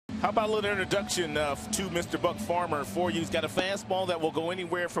How about a little introduction to Mr. Buck Farmer for you? He's got a fastball that will go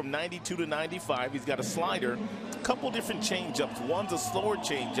anywhere from 92 to 95. He's got a slider, a couple different changeups. One's a slower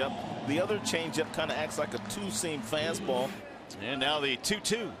changeup. The other changeup kind of acts like a two-seam fastball. And now the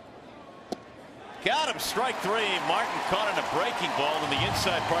 2-2. Got him, strike three. Martin caught on a breaking ball in the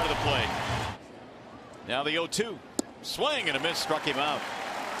inside part of the plate. Now the 0-2. Swing and a miss, struck him out.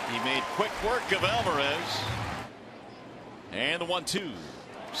 He made quick work of Alvarez. And the 1-2.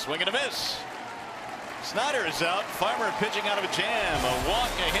 Swing and a miss. Snyder is out. Farmer pitching out of a jam. A walk,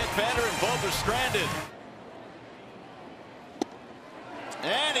 a hit batter, and both are stranded.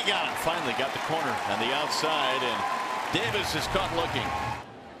 And he got him. Finally got the corner on the outside, and Davis is caught looking.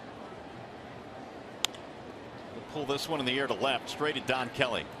 We'll pull this one in the air to left, straight at Don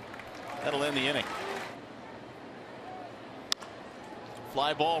Kelly. That'll end the inning.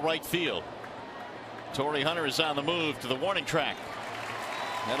 Fly ball right field. Torrey Hunter is on the move to the warning track.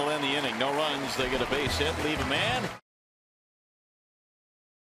 That'll end the inning. No runs. They get a base hit, leave a man.